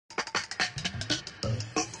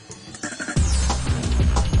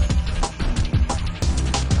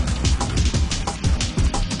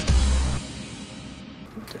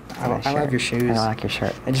nice shirt. I love your shoes. I like your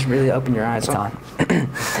shirt. They just really open your eyes. It's on.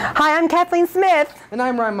 Hi, I'm Kathleen Smith. And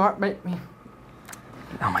I'm Ryan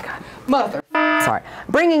Oh my God. Mother. Sorry.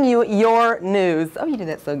 Bringing you your news. Oh, you did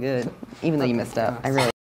that so good. Even though you messed up. I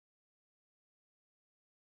really.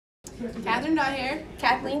 Catherine Dot here.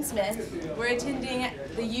 Kathleen Smith. We're attending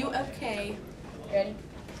the U of K. Ready?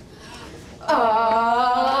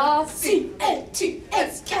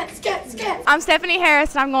 C-A-T-S, cats, cats, cats. I'm Stephanie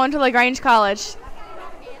Harris, and I'm going to LaGrange College.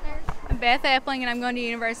 I'm Beth Epling, and I'm going to the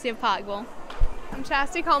University of Pikeville. I'm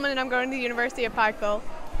Chastity Coleman, and I'm going to the University of Pikeville.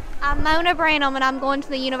 I'm Mona Branham, and I'm going to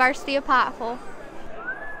the University of Pikeville.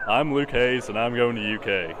 I'm Luke Hayes, and I'm going to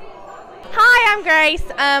UK. Hi, I'm Grace.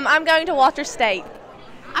 I'm going to Walter State.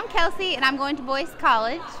 I'm Kelsey, and I'm going to Boyce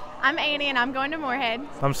College. I'm Annie, and I'm going to Moorhead.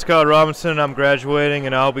 I'm Scott Robinson, I'm graduating,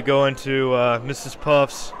 and I'll be going to Mrs.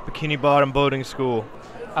 Puff's Bikini Bottom Boating School.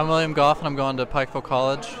 I'm William Goff, and I'm going to Pikeville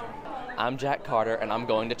College. I'm Jack Carter, and I'm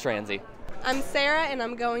going to Transy. I'm Sarah, and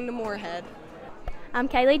I'm going to Moorhead. I'm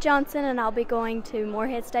Kaylee Johnson, and I'll be going to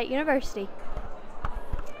Moorhead State University.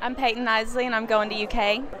 I'm Peyton Isley, and I'm going to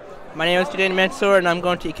UK. My name is Jadane Mansour, and I'm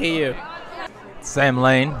going to EKU. Sam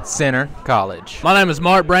Lane, Center College. My name is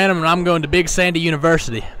Mark Branham, and I'm going to Big Sandy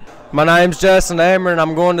University. My name's Justin Amer, and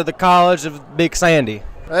I'm going to the College of Big Sandy.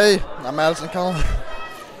 Hey, I'm Madison Coleman.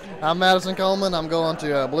 I'm going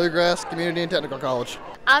to Bluegrass Community and Technical College.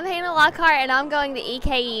 I'm Hannah Lockhart, and I'm going to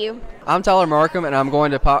EKU. I'm Tyler Markham, and I'm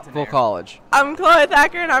going to Pikeville College. I'm Chloe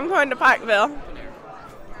Thacker, and I'm going to Pikeville.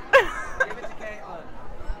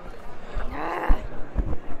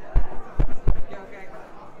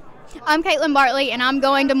 I'm Caitlin Bartley, and I'm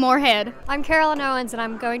going to Moorhead. I'm Carolyn Owens, and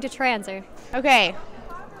I'm going to Transer. Okay.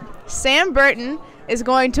 Sam Burton is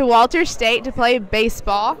going to Walter State to play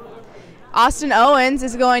baseball. Austin Owens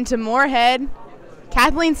is going to Moorhead.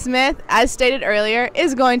 Kathleen Smith, as stated earlier,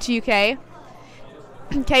 is going to UK.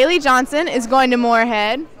 Kaylee Johnson is going to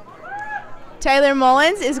Moorhead. Taylor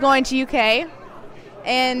Mullins is going to UK.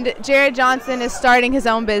 And Jared Johnson is starting his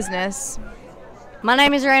own business. My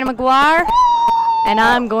name is Raina McGuire, and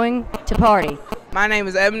I'm going to party. My name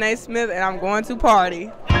is Evan A. Smith, and I'm going to party.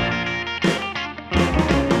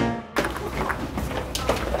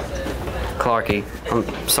 Clarky,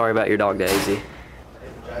 I'm sorry about your dog, Daisy.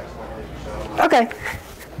 Okay.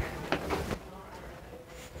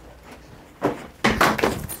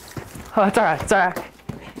 Oh, it's alright, it's alright.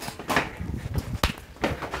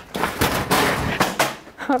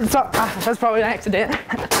 That's probably an accident.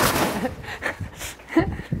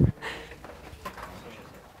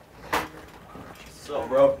 What's up,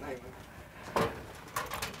 bro?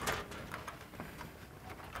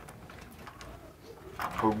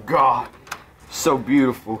 Oh God, so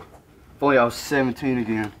beautiful. If only I was 17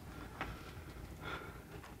 again.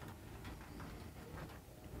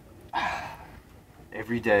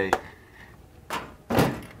 Every day.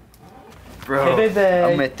 Bro,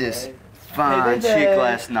 I met this fine chick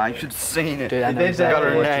last night. You should have seen it. Dude, I know exactly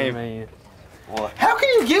got her what name. you mean. What? How can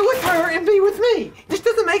you get with her and be with me? This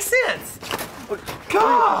doesn't make sense.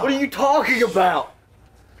 God! What are you talking about?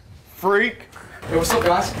 Freak. Hey, what's up,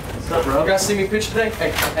 guys? What's up, bro? You guys see me pitch today?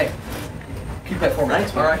 Hey. Keep that for me.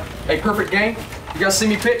 Thanks, man. All right. Hey, perfect game. You guys see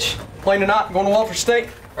me pitch? Playing tonight. I'm going to Walter State.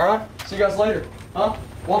 All right. See you guys later. Huh?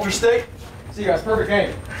 Walter State. See you guys. Perfect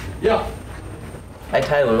game. Yeah. Hey,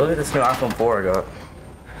 Taylor, look at this new iPhone 4 I got.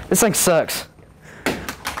 This thing sucks.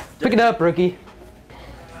 Pick it up, rookie.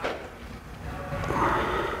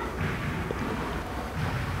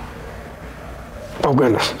 Oh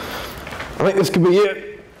goodness. I think this could be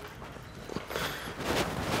it.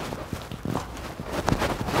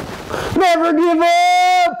 Never give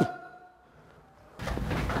up!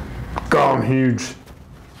 God, I'm huge.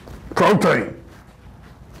 Protein.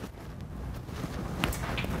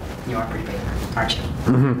 You are pretty big, aren't you?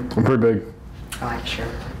 Mm-hmm. I'm pretty big. I like your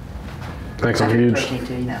shirt. Thanks, I'm huge. Protein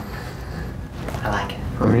too, you know. I like it.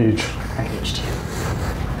 I'm huge. I'm huge too.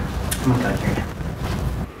 I'm gonna go here now.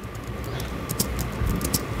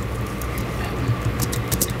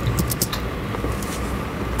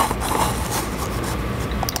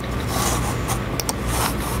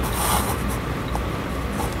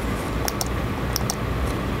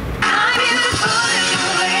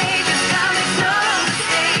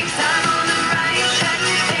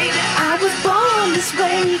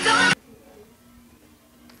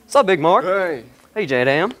 What's up, Big Mark? Hey. Hey,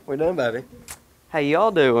 J-Dam. What you doing, baby? How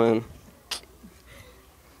y'all doing?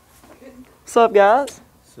 What's up, guys?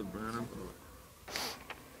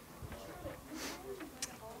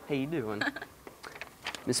 How you doing?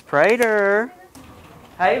 Miss Prater.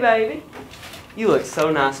 Hey, baby. You look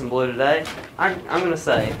so nice and blue today. I'm going to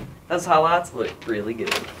say, those highlights look really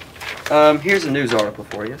good. Here's a news article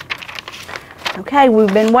for you. Okay,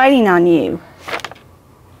 we've been waiting on you.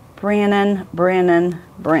 Brennan.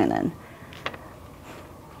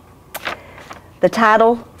 The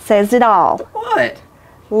title says it all. What?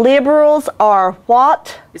 Liberals are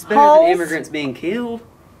what? It's better than immigrants being killed.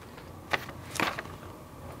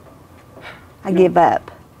 I give up.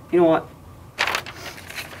 You know what?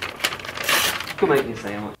 Go make me a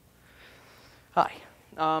sandwich. Hi.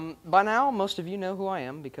 By now, most of you know who I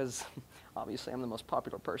am because obviously I'm the most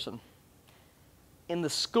popular person in the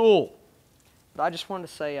school. But I just wanted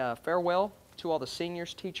to say farewell to all the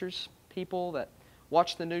seniors, teachers, people that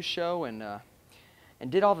watched the news show and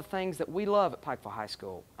did all the things that we love at Pikeville High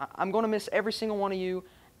School. I'm going to miss every single one of you,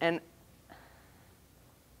 and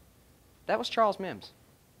that was Charles Mims.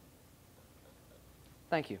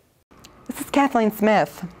 Thank you. This is Kathleen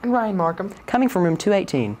Smith. And Ryan Markham. Coming from room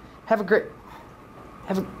 218. Have a great...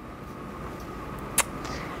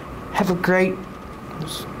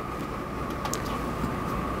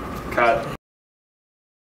 Cut.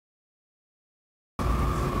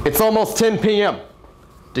 It's almost 10 p.m.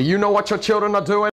 Do you know what your children are doing?